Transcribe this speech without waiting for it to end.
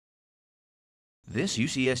This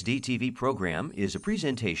UCSD TV program is a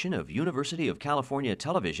presentation of University of California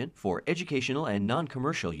Television for educational and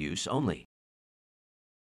non-commercial use only.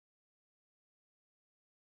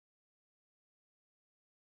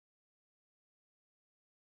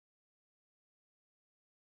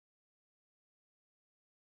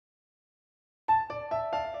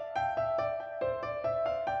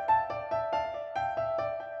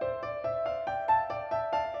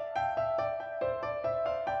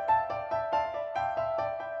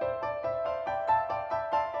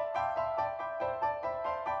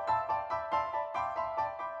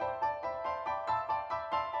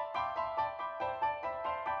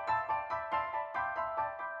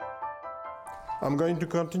 I'm going to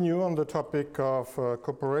continue on the topic of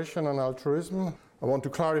cooperation and altruism. I want to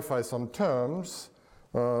clarify some terms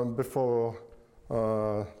before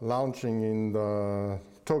launching in the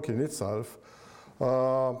talk in itself.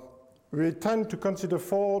 We tend to consider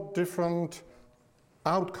four different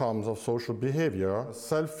outcomes of social behavior: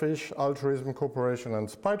 selfish, altruism, cooperation, and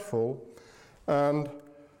spiteful. And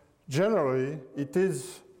generally, it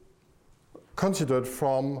is considered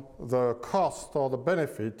from the cost or the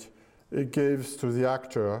benefit it gives to the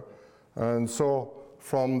actor. And so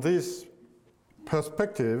from this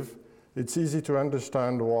perspective, it's easy to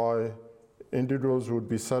understand why individuals would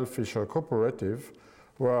be selfish or cooperative,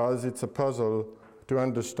 whereas it's a puzzle to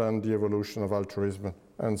understand the evolution of altruism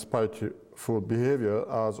and spiteful behavior,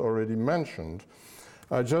 as already mentioned.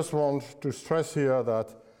 I just want to stress here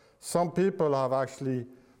that some people have actually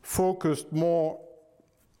focused more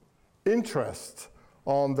interest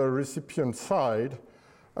on the recipient side.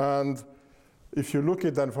 And if you look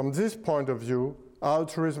at that from this point of view,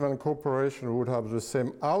 altruism and cooperation would have the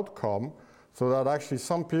same outcome, so that actually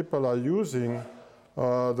some people are using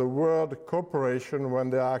the word cooperation when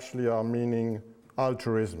they actually are meaning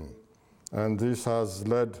altruism. And this has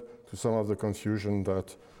led to some of the confusion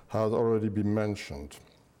that has already been mentioned.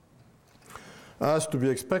 As to be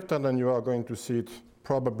expected, and you are going to see it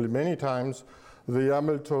probably many times, the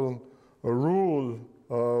Hamilton rule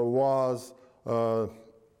was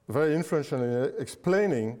very influential in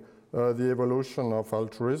explaining the evolution of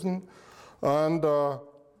altruism. And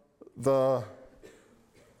the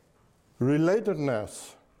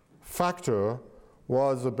relatedness factor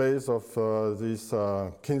was the base of this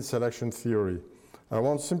kin selection theory. I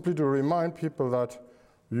want simply to remind people that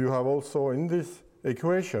you have also in this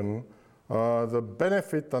equation the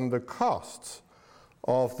benefit and the costs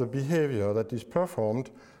of the behavior that is performed,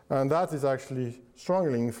 and that is actually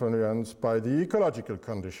strongly influenced by the ecological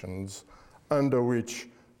conditions under which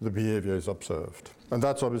the behavior is observed. And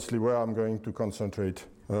that's obviously where I'm going to concentrate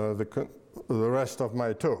the rest of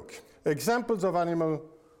my talk. Examples of animal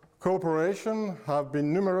cooperation have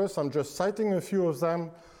been numerous. I'm just citing a few of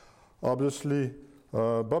them. Obviously,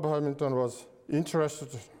 Bob Hamilton was interested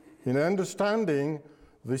in understanding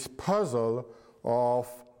this puzzle of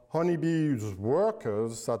honeybees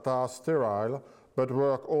workers that are sterile but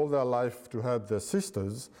work all their life to help their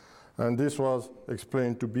sisters. And this was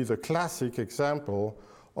explained to be the classic example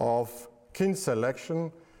of kin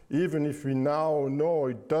selection. Even if we now know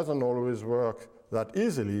it doesn't always work that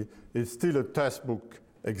easily, it's still a textbook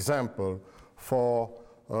example for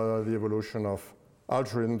the evolution of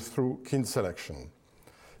altruism through kin selection.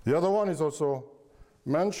 The other one is also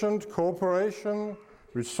mentioned, cooperation,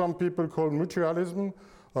 which some people call mutualism,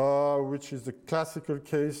 which is the classical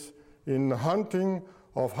case in hunting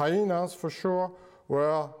of hyenas for sure,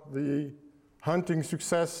 where the hunting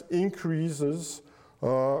success increases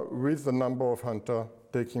with the number of hunters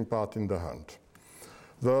taking part in the hunt.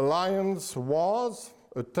 The lions was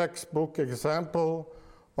a textbook example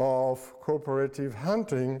of cooperative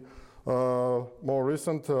hunting. More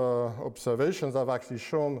recent observations have actually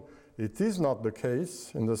shown it is not the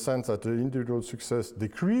case, in the sense that the individual success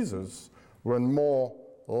decreases when more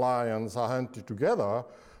lions are hunted together.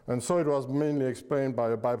 And so it was mainly explained by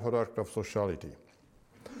a byproduct of sociality.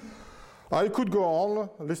 I could go on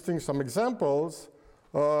listing some examples.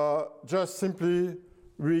 Just simply,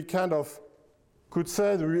 we kind of could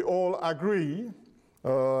say that we all agree,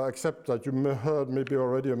 except that you heard maybe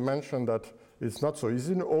already mentioned that it's not so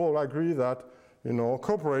easy. We all agree that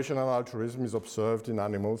cooperation and altruism is observed in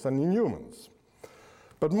animals and in humans.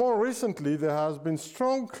 But more recently, there has been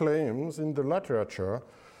strong claims in the literature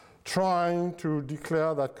trying to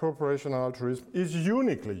declare that cooperation and altruism is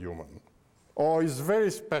uniquely human, or is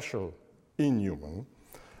very special in human,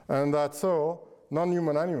 and that so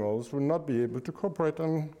non-human animals will not be able to cooperate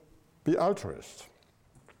and be altruist.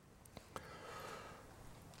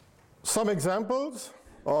 Some examples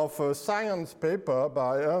of a science paper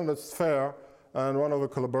by Ernest Fair and one of the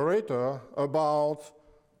collaborators about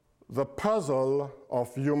the puzzle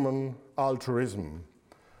of human altruism,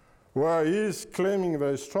 where he is claiming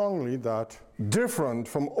very strongly that different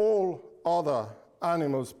from all other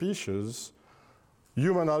animal species,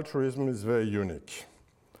 human altruism is very unique.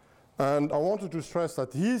 And I wanted to stress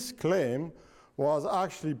that his claim was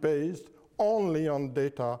actually based only on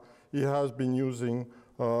data he has been using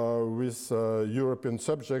with European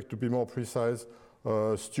subject, to be more precise,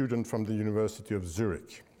 a student from the University of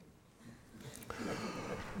Zurich.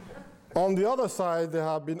 On the other side, there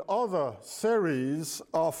have been other series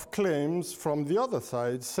of claims from the other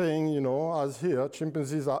side saying, you know, as here,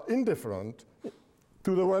 chimpanzees are indifferent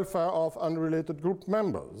to the welfare of unrelated group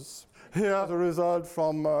members. Here, the result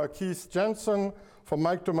from Keith Jensen, from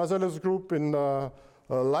Mike Tomasello's group in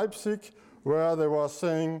Leipzig, where they were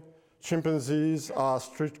saying chimpanzees are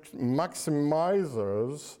strict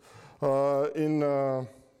maximizers in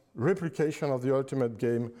replication of the ultimate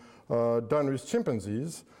game done with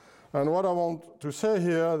chimpanzees. And what I want to say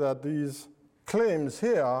here, that these claims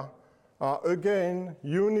here are again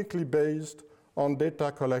uniquely based on data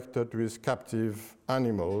collected with captive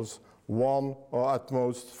animals, one or at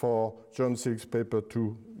most, for John Silk's paper,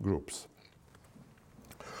 2 groups.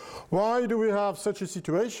 Why do we have such a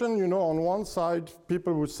situation? You know, on one side,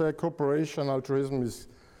 people would say cooperation, altruism is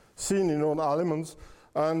seen in all elements,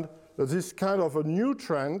 and this kind of a new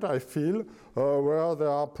trend, I feel, where they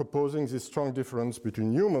are proposing this strong difference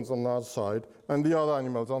between humans on one side and the other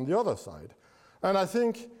animals on the other side. And I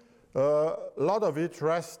think a lot of it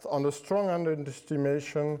rests on a strong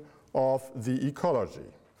underestimation of the ecology.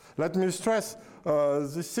 Let me stress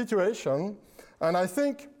this situation, and I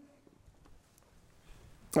think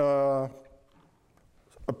a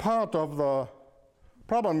part of the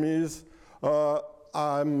problem is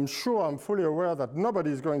I'm sure, I'm fully aware that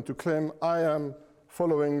nobody is going to claim I am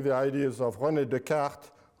following the ideas of René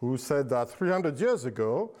Descartes, who said that 300 years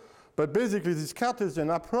ago. But basically, this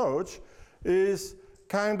Cartesian approach is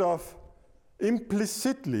kind of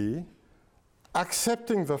implicitly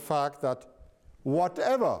accepting the fact that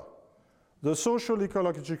whatever the social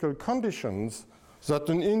ecological conditions that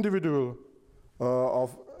an individual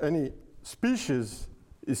of any species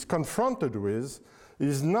is confronted with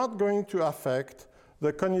is not going to affect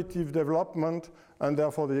the cognitive development and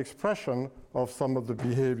therefore the expression of some of the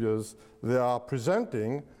behaviors they are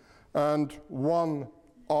presenting. And one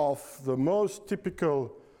of the most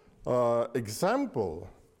typical example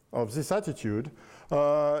of this attitude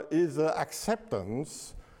is the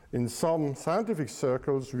acceptance in some scientific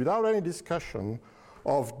circles, without any discussion,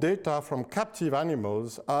 of data from captive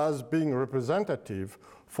animals as being representative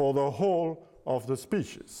for the whole of the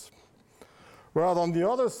species. Whereas on the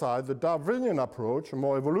other side, the Darwinian approach, a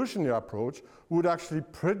more evolutionary approach, would actually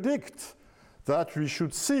predict that we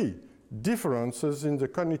should see differences in the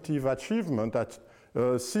cognitive achievement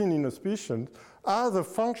seen in a species as a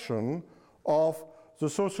function of the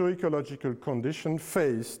socio-ecological condition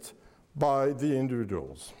faced by the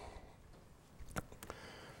individuals.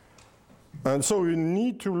 And so we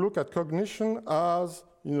need to look at cognition as,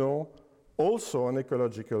 you know, also an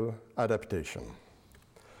ecological adaptation.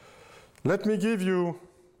 Let me give you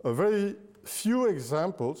a very few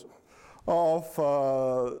examples of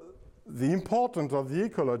the importance of the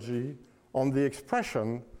ecology on the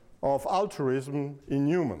expression of altruism in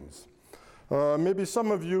humans. Maybe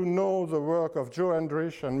some of you know the work of Joe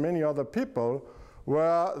Hendrich and many other people,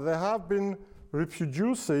 where they have been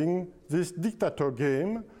reproducing this dictator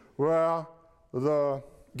game, where the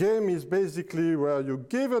game is basically where you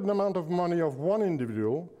give an amount of money of one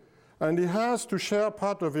individual, and he has to share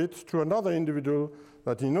part of it to another individual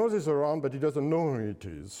that he knows is around, but he doesn't know who it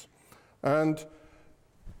is. And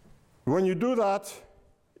when you do that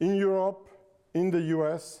in Europe, in the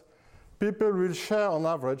US, people will share on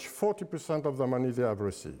average 40% of the money they have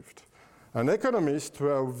received. And economists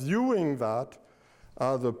were viewing that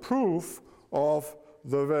as a proof of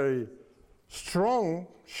the very strong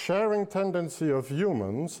sharing tendency of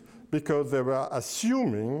humans, because they were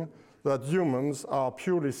assuming that humans are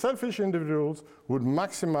purely selfish individuals who would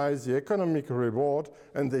maximize the economic reward,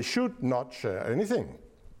 and they should not share anything.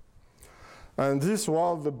 And this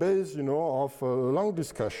was the base, you know, of a long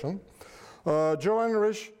discussion. Joe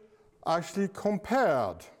Hendrich actually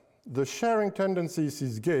compared the sharing tendencies in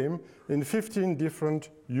this game in 15 different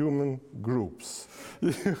human groups.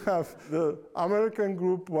 You have the American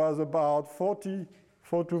group was about 40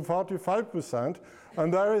 to 45%,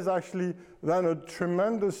 and there is actually then a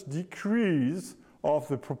tremendous decrease of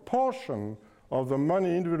the proportion of the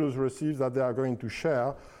money individuals receive that they are going to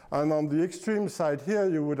share. And on the extreme side here,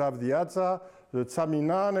 you would have the Hadza, the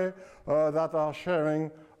Tsaminane, that are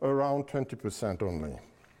sharing around 20% only.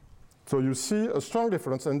 So you see a strong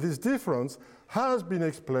difference, and this difference has been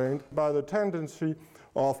explained by the tendency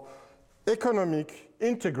of economic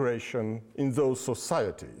integration in those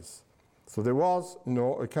societies. So there was,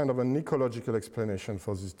 a kind of an ecological explanation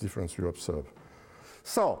for this difference you observe.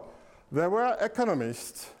 So there were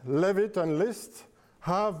economists, Levitt and List,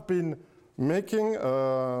 have been making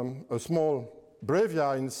a small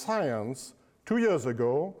breviary in Science 2 years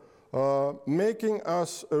ago, making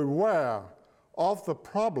us aware of the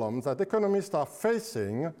problems that economists are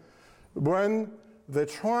facing when they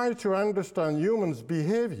try to understand humans'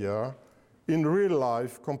 behavior in real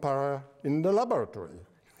life compared in the laboratory.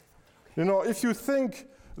 If you think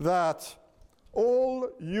that all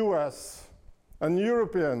US and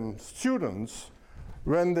European students,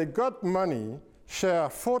 when they got money, share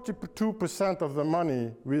 42% of the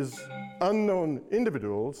money with unknown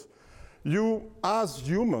individuals, you, as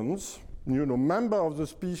humans, member of the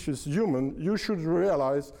species human, you should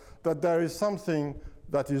realize that there is something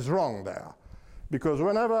that is wrong there. Because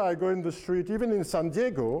whenever I go in the street, even in San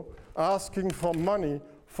Diego, asking for money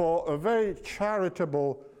for a very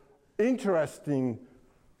charitable, interesting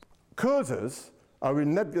causes, I will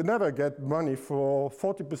never get money for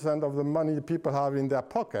 40% of the money people have in their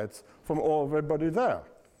pockets from everybody there.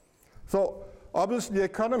 So obviously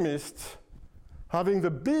economists, having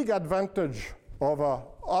the big advantage over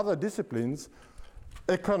other disciplines,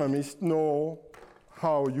 economists know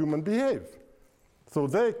how humans behave. So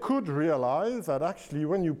they could realize that actually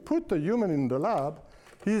when you put a human in the lab,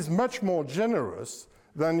 he's much more generous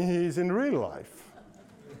than he is in real life.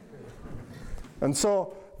 And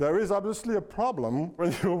so there is obviously a problem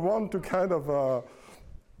when you want to kind of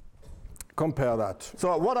compare that.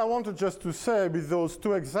 So what I wanted just to say with those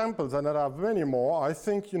two examples, and I have many more, I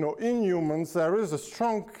think, in humans there is a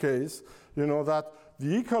strong case, that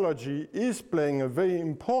the ecology is playing a very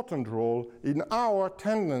important role in our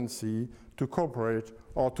tendency to cooperate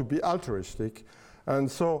or to be altruistic. And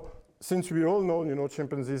so, since we all know,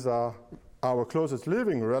 chimpanzees are our closest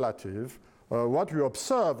living relative, what we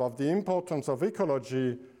observe of the importance of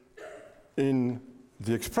ecology in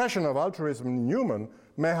the expression of altruism in human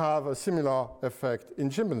may have a similar effect in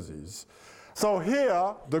chimpanzees. So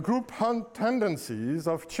here, the group hunt tendencies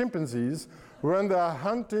of chimpanzees when they are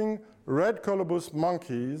hunting red colobus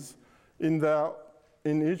monkeys in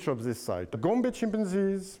each of these sites. The Gombe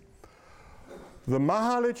chimpanzees, the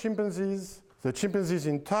Mahale chimpanzees, the chimpanzees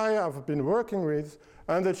in Thai I've been working with,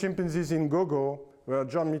 and the chimpanzees in Gogo, where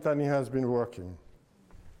John Mitani has been working.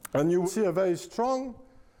 And you see a very strong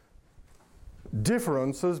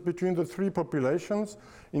differences between the three populations.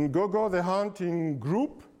 In Gogo, they hunt in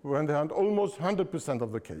group, when they hunt almost 100%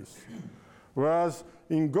 of the case. Whereas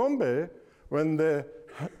in Gombe, when they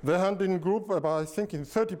hunt in group about, I think, in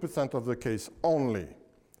 30% of the case only.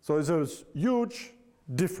 So there's a huge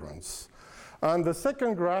difference. And the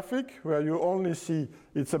second graphic, where you only see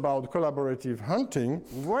it's about collaborative hunting,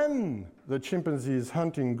 when the chimpanzees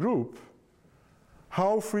hunt in group,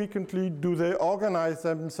 how frequently do they organize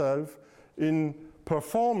themselves in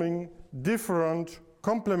performing different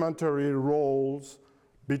complementary roles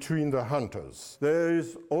between the hunters? There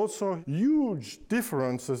is also huge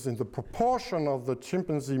differences in the proportion of the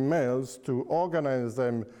chimpanzee males to organize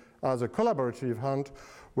them as a collaborative hunt,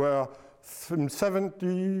 where in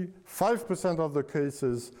 75% of the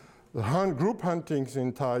cases, the group huntings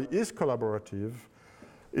in Thai is collaborative.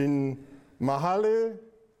 In Mahale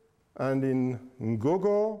and in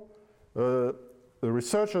Gogo, the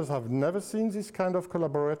researchers have never seen this kind of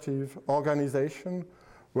collaborative organization,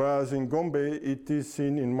 whereas in Gombe, it is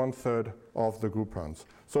seen in 1/3 of the group hunts.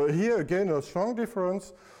 So here, again, a strong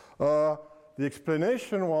difference. The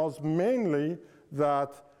explanation was mainly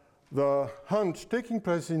that the hunt taking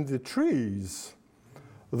place in the trees,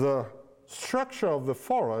 the structure of the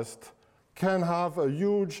forest can have a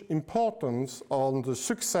huge importance on the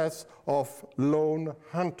success of lone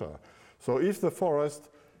hunter. So if the forest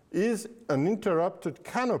is an interrupted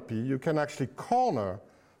canopy, you can actually corner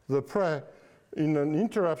the prey in an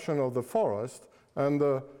interruption of the forest, and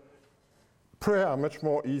the prey are much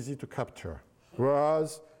more easy to capture.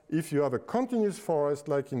 Whereas if you have a continuous forest,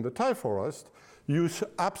 like in the Thai forest, you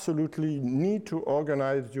absolutely need to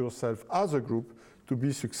organize yourself as a group to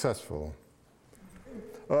be successful.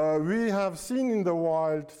 We have seen in the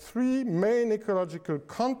wild 3 main ecological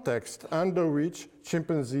contexts under which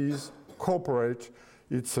chimpanzees cooperate.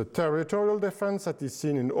 It's a territorial defense that is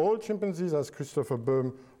seen in all chimpanzees, as Christophe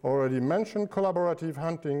Boesch already mentioned, collaborative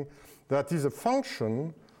hunting, that is a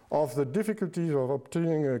function of the difficulties of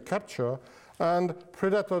obtaining a capture, and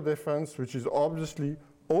predator defense, which is obviously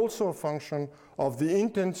also a function of the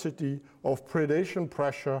intensity of predation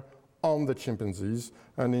pressure on the chimpanzees,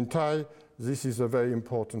 and in Thai, this is a very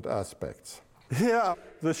important aspect. Here,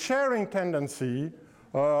 the sharing tendency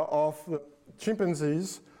of the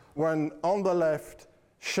chimpanzees, when on the left,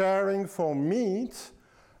 sharing for meat,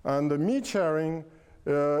 and the meat sharing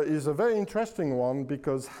is a very interesting one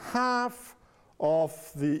because half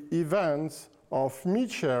of the events of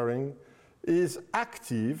meat sharing is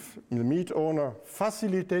active, the meat owner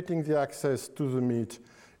facilitating the access to the meat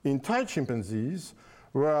in Thai chimpanzees,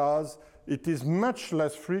 whereas it is much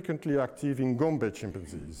less frequently active in Gombe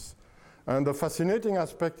chimpanzees. And the fascinating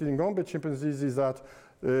aspect in Gombe chimpanzees is that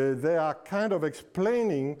they are kind of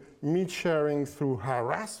explaining meat sharing through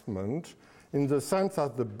harassment, in the sense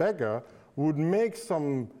that the beggar would make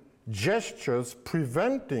some gestures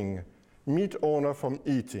preventing meat owner from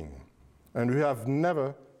eating. And we have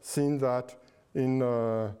never seen that in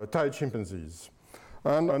Thai chimpanzees.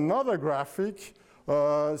 And another graphic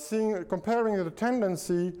comparing the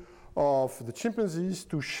tendency of the chimpanzees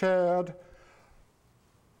to shared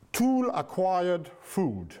tool-acquired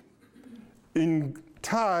food. In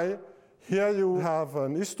Thai, here you have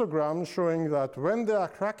an histogram showing that when they are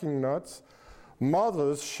cracking nuts,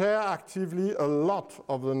 mothers share actively a lot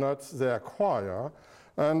of the nuts they acquire.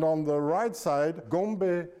 And on the right side,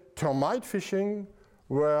 Gombe termite fishing,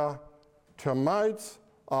 where termites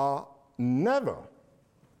are never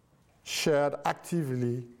shared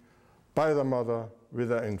actively by the mother with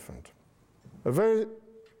their infant. A very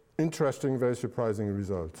interesting, very surprising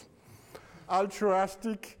result.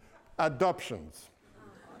 Altruistic adoptions.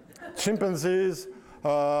 Chimpanzees,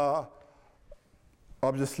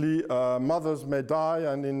 obviously, mothers may die,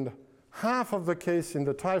 and in half of the case in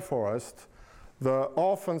the Thai forest, the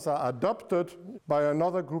orphans are adopted by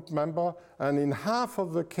another group member, and in half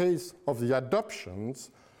of the case of the adoptions,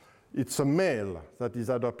 it's a male that is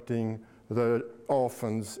adopting the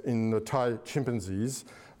orphans in the Thai chimpanzees.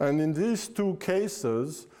 And in these two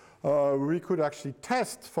cases, we could actually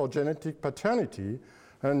test for genetic paternity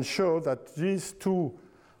and show that these two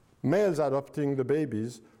males adopting the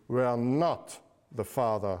babies were not the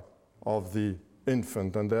father of the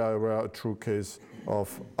infant, and they were a true case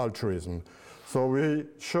of altruism. So we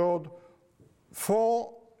showed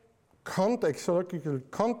 4 ecological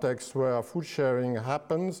contexts where food sharing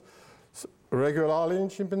happens regularly in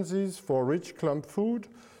chimpanzees for rich clump food.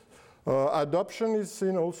 Adoption is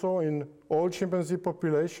seen also in all chimpanzee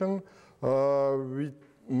population. We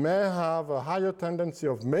may have a higher tendency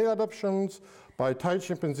of male adoptions by Thai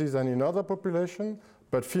chimpanzees than in other populations,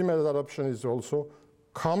 but female adoption is also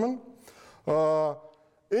common.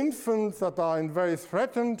 Infants that are in very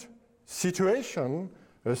threatened situation,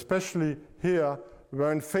 especially here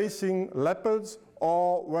when facing leopards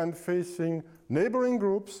or when facing neighboring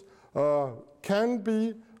groups, can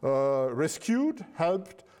be rescued,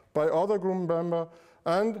 helped by other group members.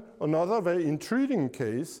 And another very intriguing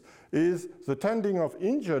case is the tending of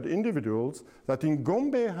injured individuals that in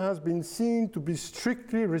Gombe has been seen to be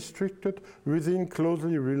strictly restricted within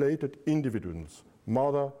closely related individuals,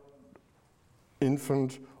 mother,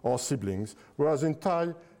 infant, or siblings, whereas in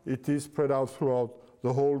Thai it is spread out throughout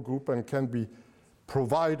the whole group and can be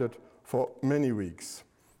provided for many weeks.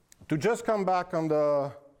 To just come back on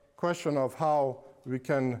the question of how we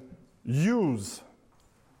can use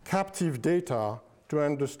captive data to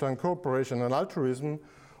understand cooperation and altruism,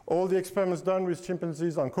 all the experiments done with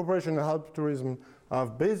chimpanzees on cooperation and altruism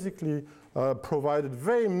have basically provided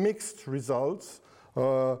very mixed results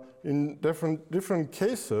in different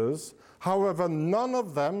cases. However, none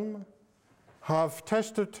of them have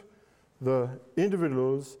tested the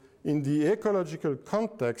individuals in the ecological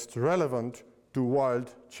context relevant to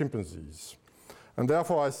wild chimpanzees. And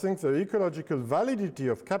therefore, I think the ecological validity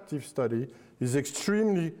of captive study is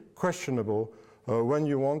extremely questionable when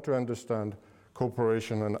you want to understand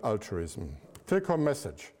cooperation and altruism. Take-home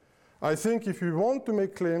message. I think if we want to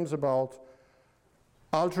make claims about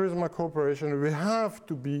altruism and cooperation, we have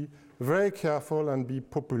to be very careful and be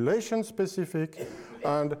population-specific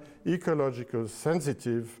and ecological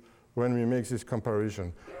sensitive when we make this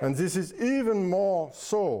comparison. And this is even more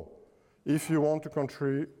so if you want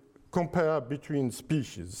to compare between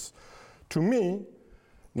species. To me,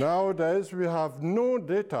 nowadays we have no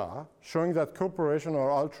data showing that cooperation or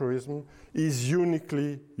altruism is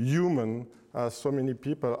uniquely human, as so many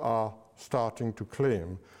people are starting to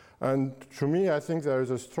claim. And to me, I think there is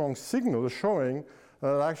a strong signal showing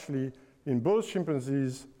that actually in both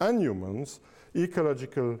chimpanzees and humans,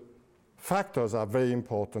 ecological factors are very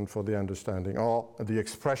important for the understanding or the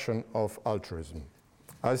expression of altruism.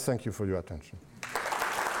 I thank you for your attention.